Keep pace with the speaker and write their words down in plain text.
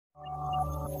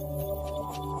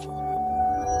Warriors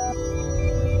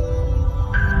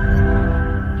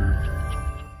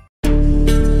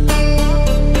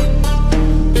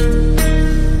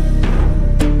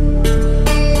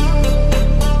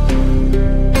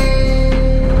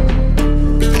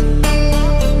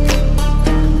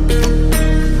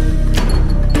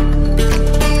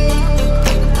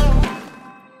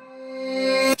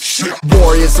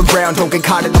around, don't get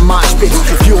caught in the mosh pit.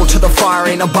 Fuel to the fire,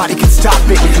 ain't nobody can stop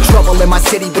it. Trouble in my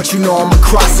city, but you know I'm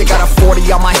across it. Got a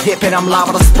 40 on my hip and I'm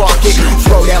liable to spark it.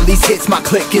 Throw down these hits, my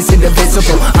click is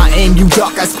indivisible. I aim, you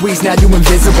duck, I squeeze, now you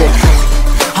invisible.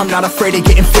 I'm not afraid of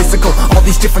getting physical. All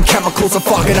these different chemicals are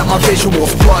fogging up my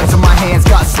visuals. Bloods on my hands,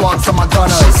 got slugs on my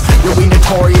gunners. Yo, we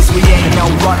notorious, we ain't no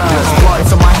runners.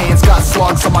 Bloods on my hands, got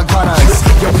slugs on my gunners.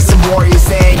 Yo, we some warriors,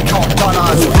 they ain't called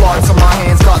gunners. Bloods on my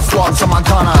hands, got slugs on my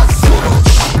gunners.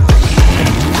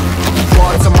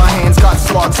 Bloods on my hands, got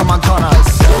slugs on my gunners.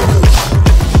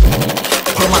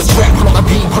 Put on my strap, put on the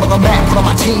beat, put on the map, put on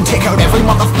my team. Take out every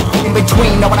motherfucker in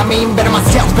between, know what I mean? Better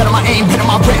myself, better my aim, better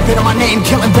my rap, better my name.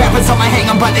 Killing rappers on my hang,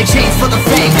 I'm by their chains for the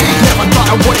fame. Never thought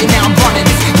I would it, now I'm running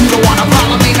this. You don't wanna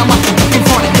follow me, I'm up in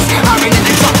front of this. I ran in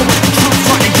the jungle with the truth,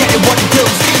 trying to get it what it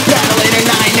does. Battling and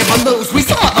I ain't never lose, we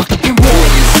some motherfucking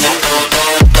warriors.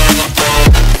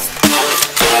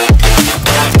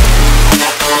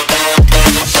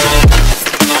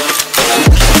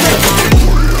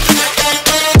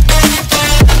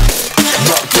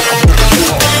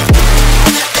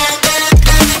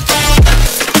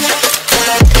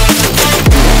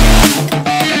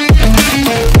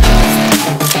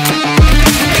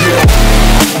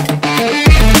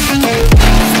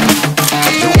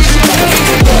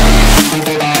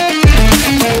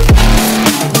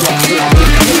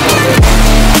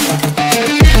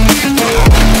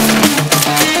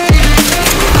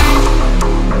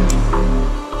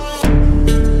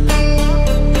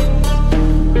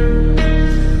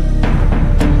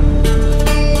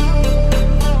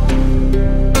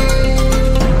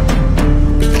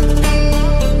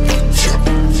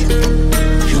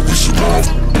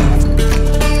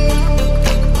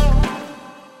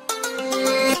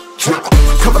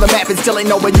 Still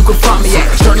ain't know where you can find me at.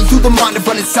 Journey through the mind of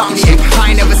an insomniac. I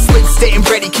ain't never sleep, staying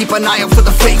ready, keep an eye out for the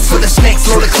fakes. For the snakes,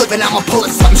 load a clip and I'ma pull it,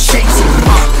 something shakes.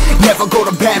 Never go to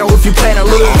battle if you plan to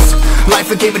lose. Life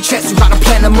a game of chess, you gotta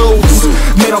plan the moves.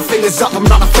 Middle fingers up, I'm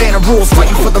not a fan of rules.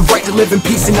 Fighting for the right to live in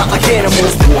peace and not like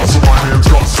animals. Bloods in my hands,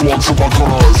 got slugs on my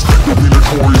gunners. You'll be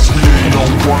notorious, we ain't no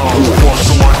runners. Bloods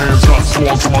in my hands, got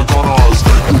slugs on my gunners.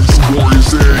 You'll be some warriors,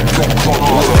 they ain't no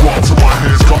gunners. Bloods in my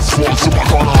hands, got slugs on my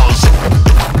gunners.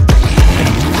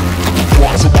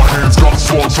 Bloods in my hands, got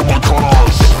slugs on my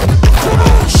gunners. Put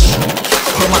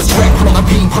on my strap, put on the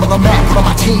beam, put on the map, put on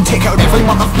my team. Take out every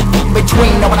motherfucker in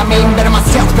between, know what I mean? Better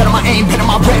myself, better my aim, better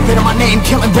my rap, better my name.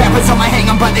 Killing rappers on my hang,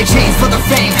 I'm by their chains for the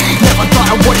fame. Never thought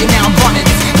I would it, now I'm running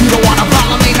this. You don't wanna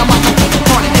follow me, I'm out the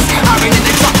front of this. I ran in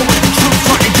the jungle with the truth,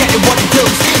 trying to get it what it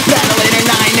does. Battling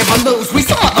and I ain't never lose, we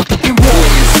some motherfucking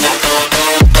warriors.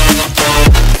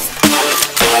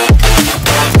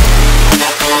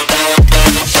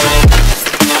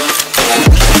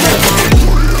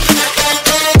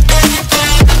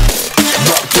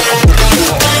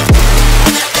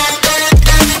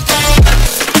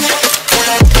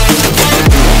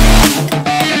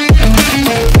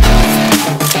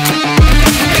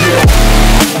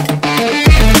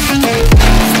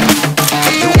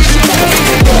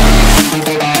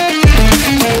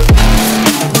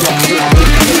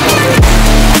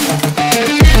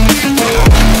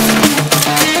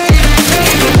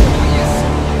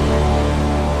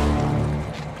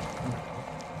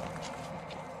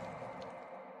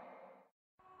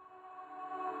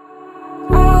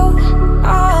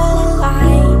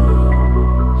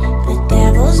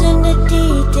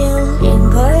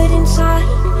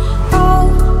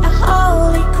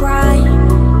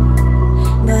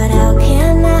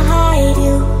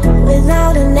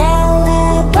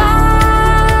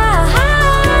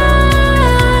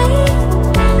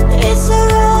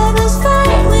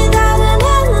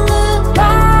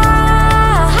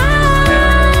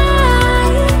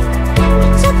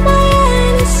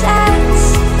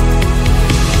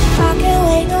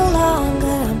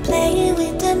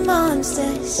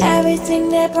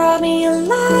 Everything that brought me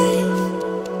alive.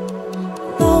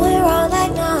 Though we're all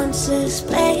like monsters,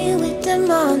 playing with the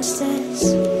monsters.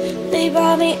 They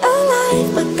brought me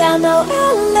alive, but got no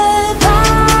alibi.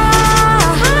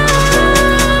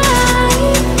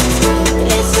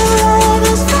 It's a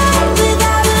lover's fight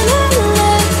without an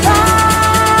alibi.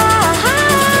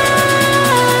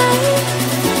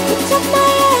 You took my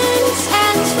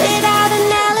innocence without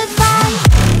an alibi.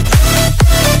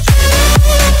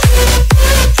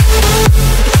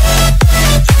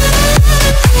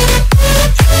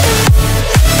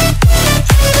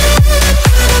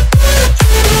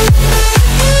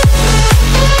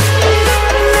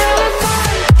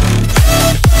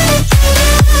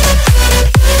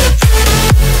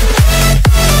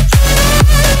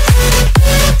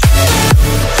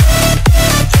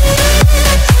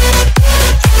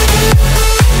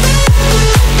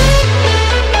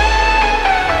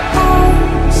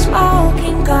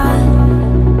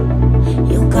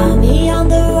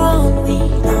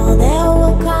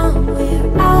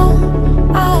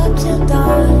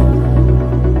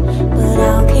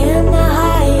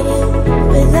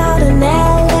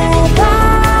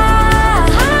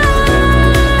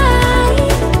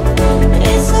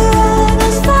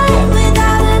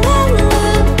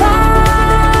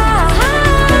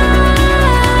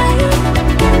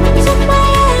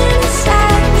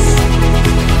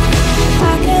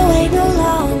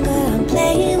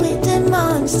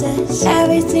 monsters.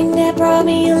 Everything that brought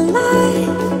me alive.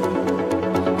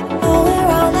 Oh,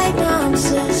 we're all like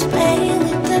monsters, playing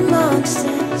with the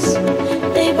monsters.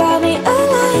 They brought me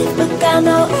alive, but got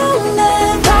no alibi.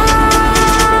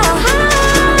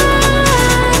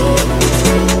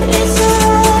 It's a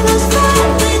roller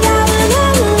slide without an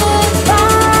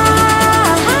alibi.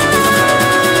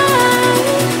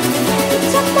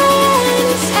 Took my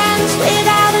hands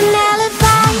without an alibi.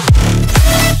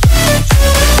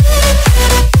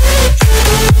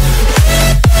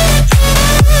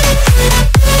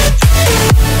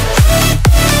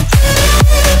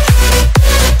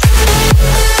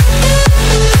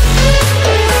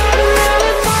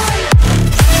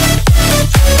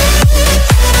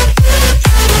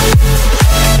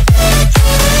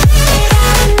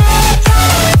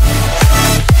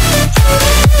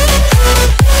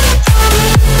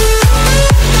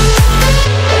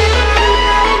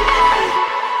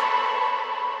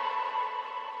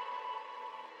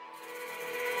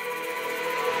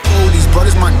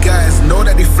 Brothers, my guys, know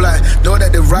that they fly, know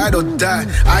that they ride or die.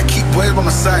 I keep boys by my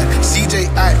side,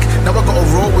 CJ Ike, now I gotta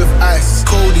roll with ice.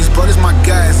 Cody's brothers, my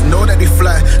guys, know that they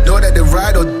fly, know that they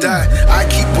ride or die. I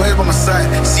keep boys by my side,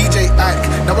 CJ Ike,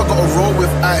 now I gotta roll with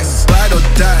ice. Ride or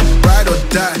die, ride or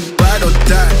die, ride or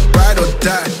die, ride or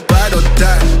die, ride or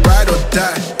die, ride or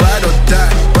die, ride or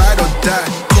die, ride or die.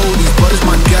 Cody's brothers,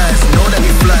 my guys, know that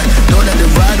they fly, know that they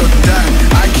ride or die.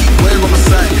 I keep boys by my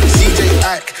side, CJ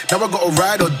Ike, now I gotta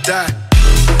ride or die.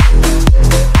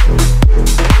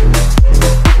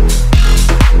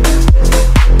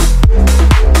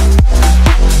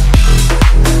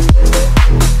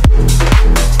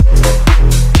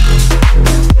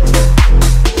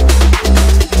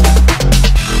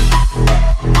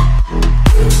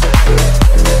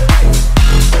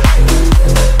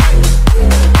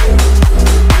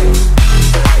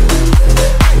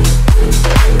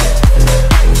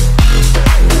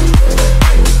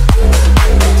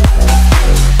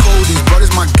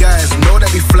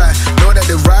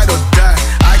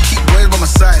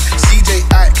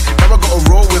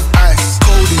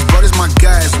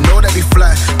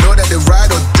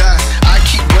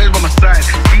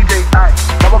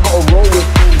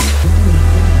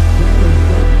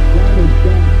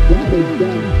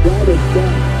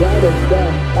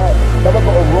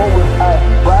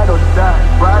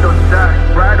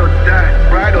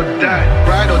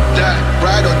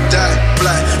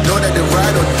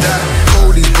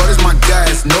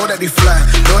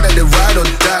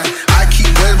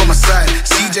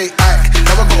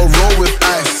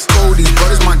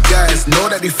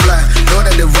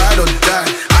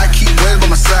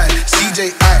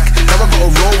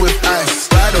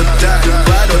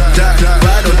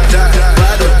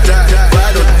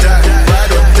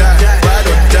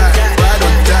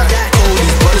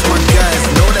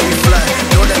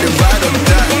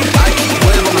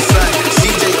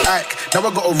 Now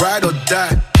I gotta ride or die.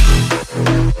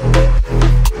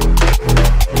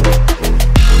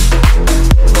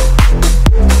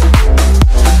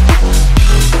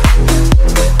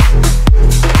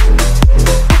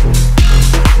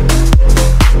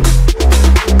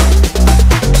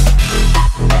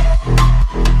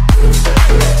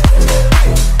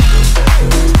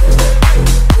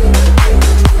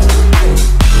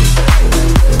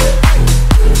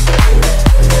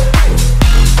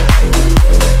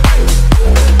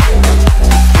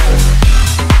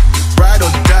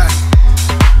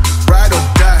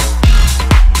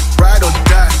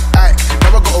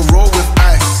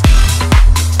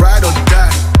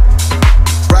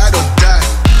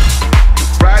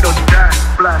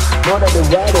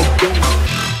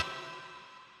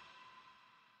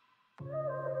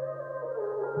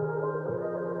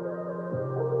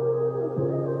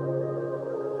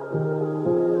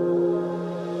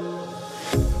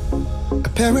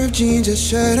 Pair of jeans, a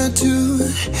shirt or two.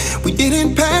 We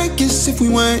didn't pack as if we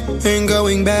weren't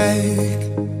going back.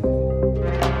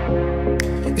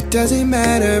 It doesn't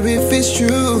matter if it's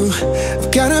true.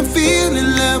 I've got a feeling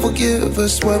love will give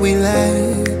us what we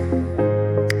lack.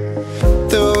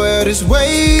 The world is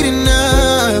waiting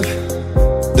up.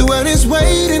 The world is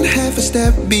waiting half a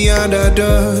step beyond our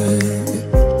door.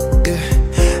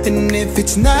 Yeah. And if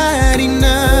it's not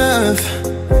enough,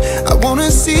 I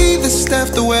wanna see the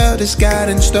stuff the world has got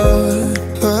in store.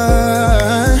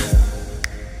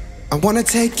 I wanna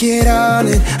take it all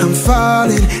in, I'm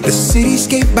falling. The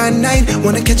cityscape by night,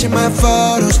 wanna catch in my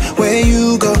photos. Where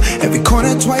you go, every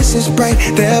corner twice as bright.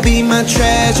 They'll be my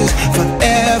treasures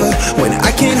forever. When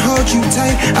I can't hold you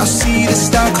tight, I'll see the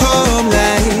Stockholm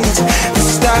lights. The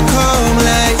Stockholm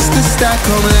lights, the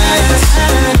Stockholm lights.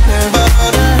 Never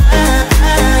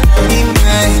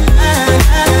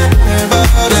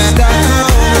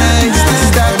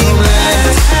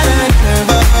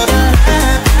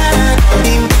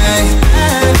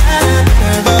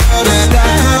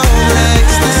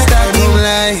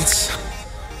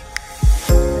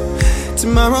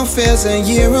Tomorrow feels a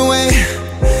year away,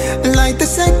 like the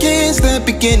seconds, the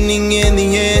beginning and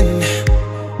the end.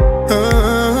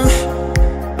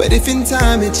 But if in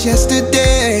time it's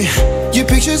yesterday, your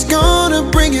picture's gonna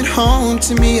bring it home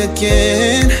to me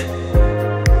again.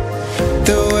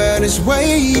 The world is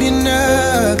waiting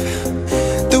up,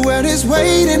 the world is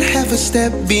waiting half a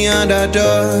step beyond our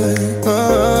door.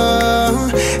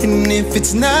 And if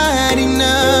it's not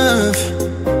enough,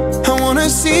 I wanna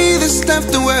see the stuff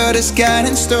the world has got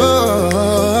in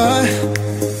store.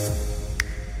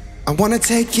 I wanna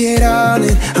take it all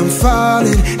in, I'm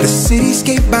falling. The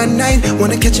cityscape by night,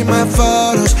 wanna catch in my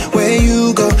photos. Where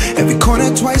you go, every corner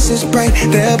twice as bright.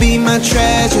 They'll be my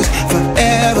treasures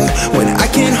forever. When I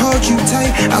can't hold you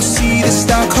tight, I'll see the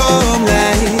Stockholm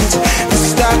lights. The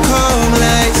Stockholm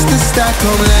lights, the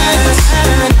Stockholm lights.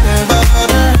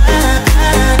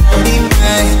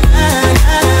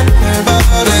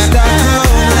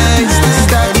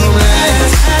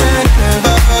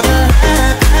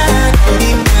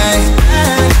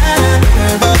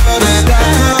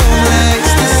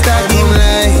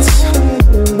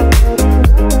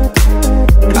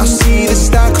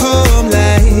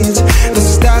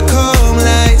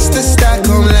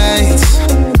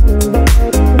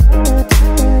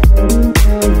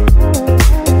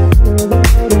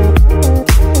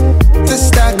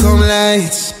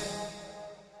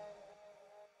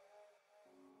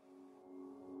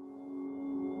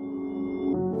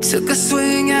 Took a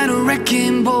swing at a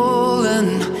wrecking ball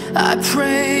and I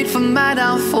prayed for my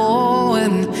downfall,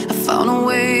 and I found a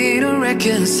way to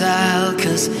reconcile,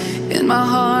 'cause in my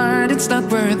heart it's not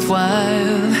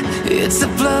worthwhile. It's a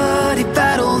bloody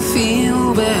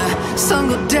battlefield where some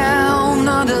go down,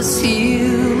 others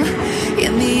heal.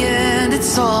 In the end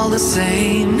it's all the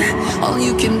same, all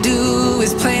you can do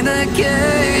is play the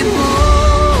game.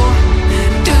 Oh,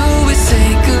 do we say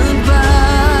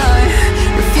goodbye?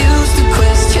 Refuse to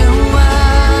question why.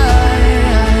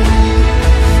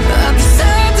 I'm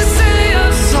sad to say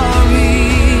I'm sorry,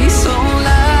 so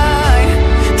lie.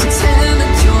 Pretend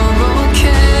that you're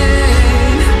okay.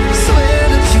 Swear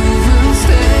that you will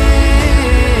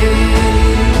stay.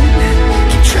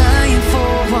 Keep trying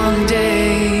for one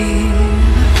day.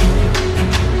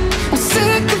 I'm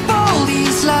sick of all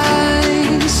these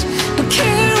lies. Don't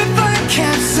care if I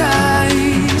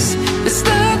capsize. There's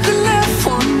nothing left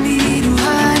for me to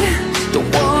hide. Don't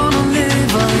wanna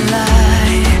live a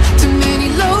lie. Too many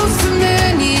lows, too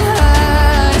many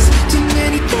highs. Too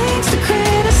many things to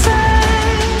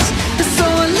criticize. And so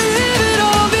I leave it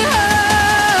all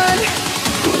behind.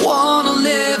 Don't wanna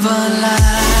live a lie.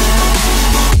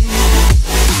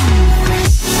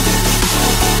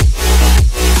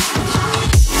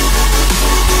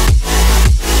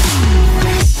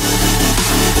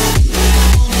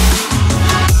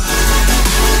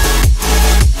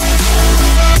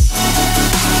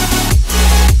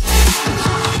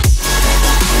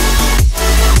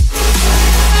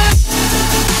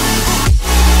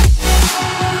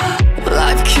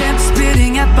 Life kept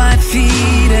spitting at my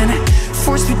feet and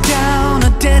forced me down a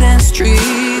dead-end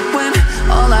street, when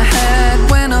all I had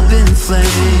went up in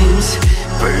flames,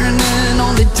 burning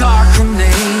only dark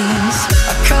remains.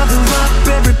 I cover up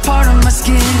every part of my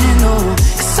skin, oh,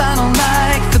 'cause I don't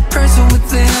like the person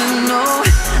within. Oh,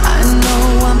 I know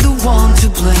I'm the one to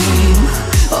blame.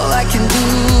 All I can do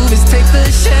is take the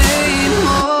shame.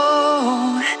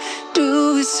 Oh, do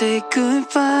we say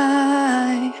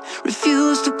goodbye?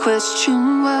 Refuse to question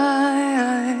why.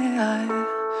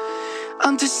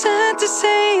 I'm too sad to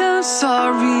say I'm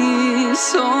sorry,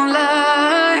 so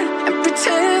lie and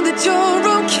pretend that you're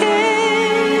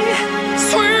okay.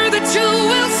 Swear that you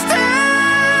will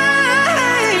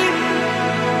stay.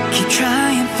 Keep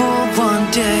trying for one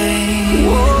day.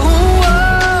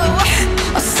 Whoa,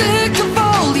 I'm sick of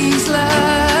all these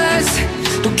lies.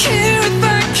 Don't care if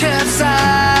I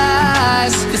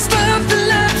capsize. There's nothing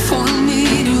left for me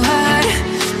to hide.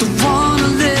 Don't wanna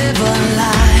live a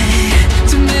lie.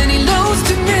 Too many lows,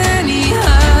 too many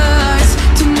highs.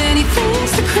 Too many things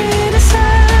to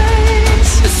criticize.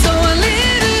 So I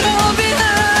leave it all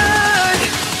behind.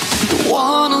 Don't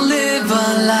wanna live a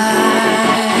lie.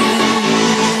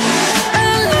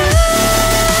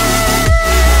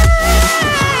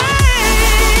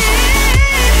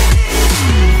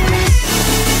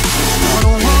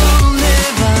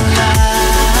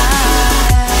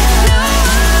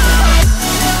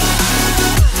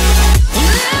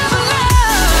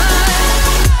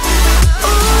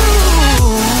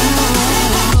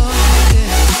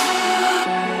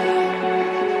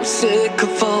 Sick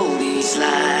of all these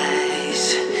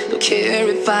lies. Don't care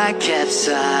if I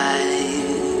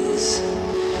capsize.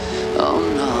 Oh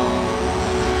no.